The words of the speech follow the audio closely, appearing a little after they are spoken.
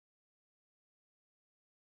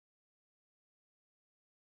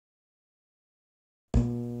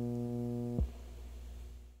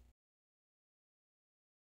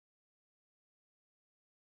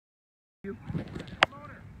Yeah.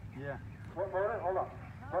 What motor? Hold on.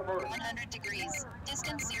 What motor? 100 degrees.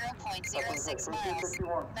 Distance 0.06 miles.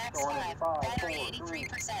 Max 5. Battery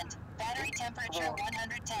 83%. Battery temperature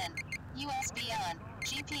 110. USB on.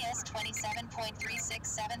 GPS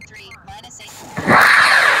 27.3673 minus 8.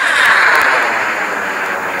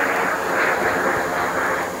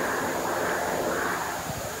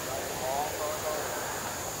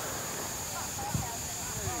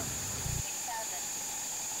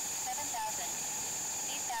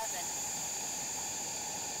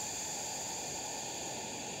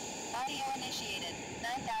 Audio initiated.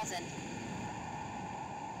 9,000.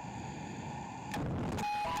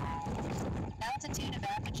 Altitude of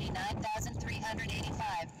Apogee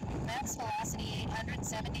 9,385. Max velocity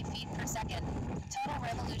 870 feet per second. Total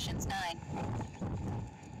revolutions 9.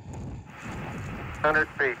 100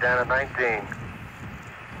 feet down at 19.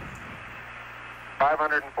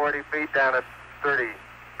 540 feet down at 30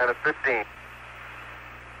 and at 15.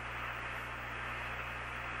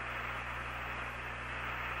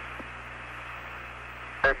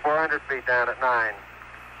 Okay, 400 feet down at 9.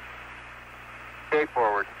 Gate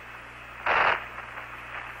forward.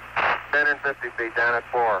 10 and 50 feet down at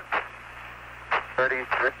 4. 30 and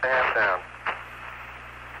a half down.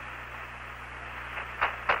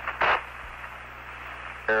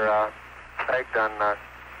 They're pegged on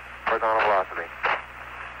horizontal velocity.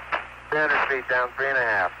 300 feet down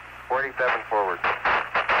 3.5. 47 forward.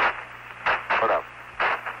 Put up.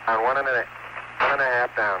 On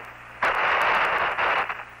 1.5 down.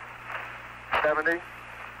 70.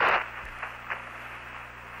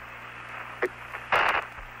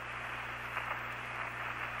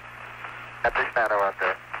 Got big shadow out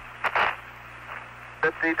there.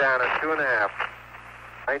 50 down at 2.5.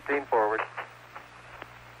 19 forward.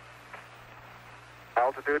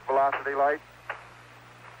 Altitude, velocity light.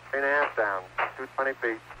 3.5 down. 220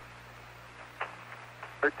 feet.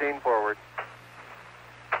 13 forward.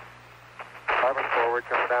 11 forward,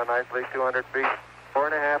 coming down nicely. 200 feet.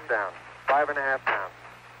 4.5 down. 5.5 down.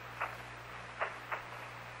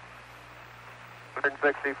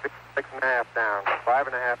 160 feet, 6.5 down.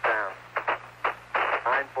 5.5 down.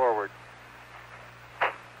 9 forward.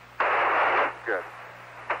 Good.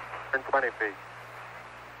 120 feet.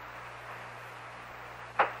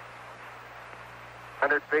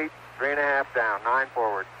 100 feet, 3.5 down. 9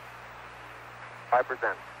 forward.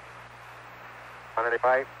 5%.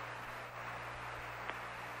 185.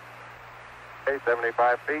 Okay,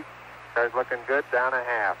 75 feet. Car's looking good, down a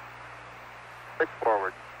half. 6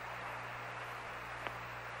 forward.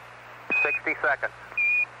 60 seconds.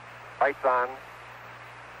 Lights on.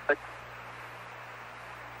 6.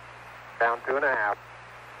 Down 2.5.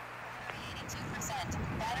 82%.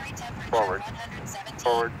 Battery temperature Forward. 117.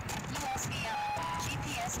 Forward. USB on.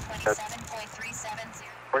 GPS 27.370.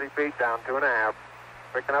 40 feet, down 2.5.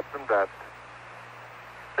 Picking up some dust.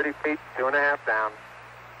 30 feet, 2.5 down.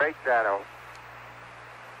 Straight shadow.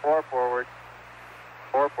 4 forward.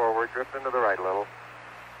 4 forward. Drift into the right a little.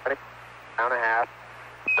 20. Down a half.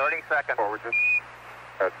 30 seconds. Forward. Just.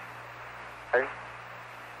 Good. Okay.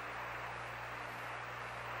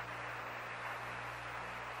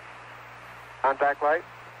 Contact light.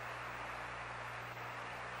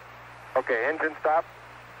 Okay, engine stop.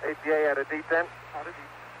 APA at a descent.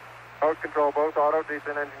 Mode control both auto.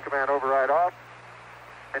 Descent engine command override off.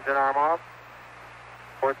 Engine arm off.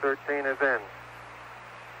 413 is in.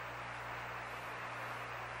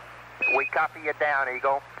 We copy you down,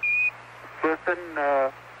 Eagle. Listen,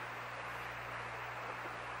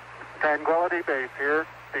 Tranquility Base here.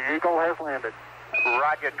 The Eagle has landed.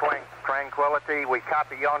 Roger, Tranquility. We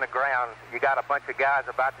copy you on the ground. You got a bunch of guys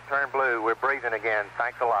about to turn blue. We're breathing again.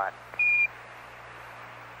 Thanks a lot.